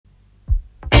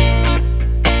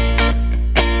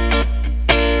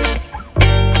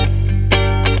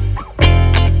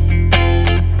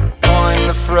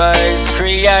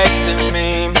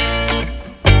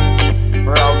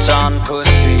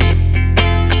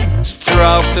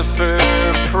Smoke the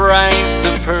fur, praise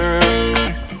the purr.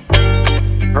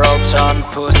 Proton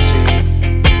pussy,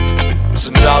 it's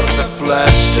not in the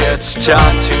flesh, it's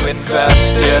time to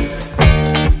invest in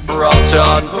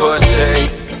Proton pussy.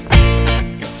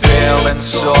 You're feeling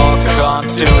sore, can't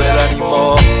do it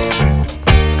anymore.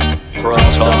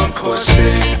 Proton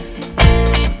pussy,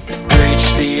 reach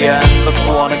the end but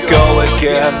wanna go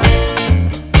again.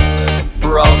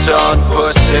 Proton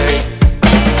pussy,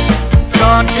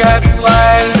 can't get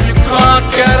laid,